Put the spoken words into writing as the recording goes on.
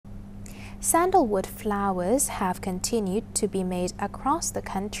Sandalwood flowers have continued to be made across the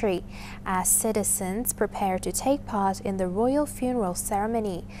country as citizens prepare to take part in the royal funeral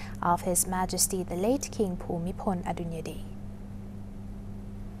ceremony of His Majesty the late King Bhumibol Adulyadej.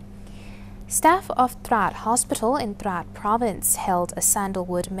 Staff of Trat Hospital in Trat Province held a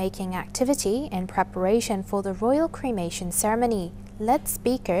sandalwood making activity in preparation for the royal cremation ceremony, led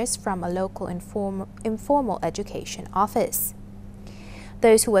speakers from a local informal education office.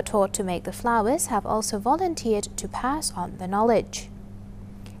 Those who were taught to make the flowers have also volunteered to pass on the knowledge.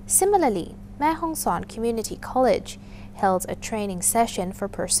 Similarly, Mae Hong Son Community College held a training session for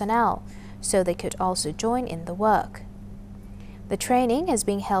personnel so they could also join in the work. The training is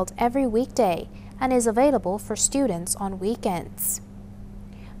being held every weekday and is available for students on weekends.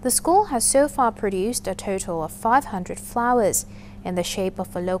 The school has so far produced a total of 500 flowers in the shape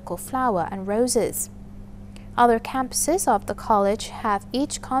of a local flower and roses. Other campuses of the college have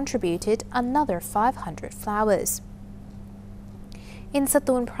each contributed another 500 flowers. In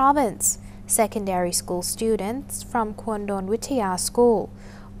Satun Province, secondary school students from Kwondon Witaya School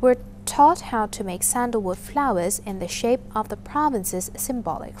were taught how to make sandalwood flowers in the shape of the province's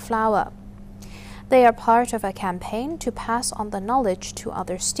symbolic flower. They are part of a campaign to pass on the knowledge to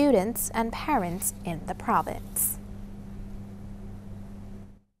other students and parents in the province.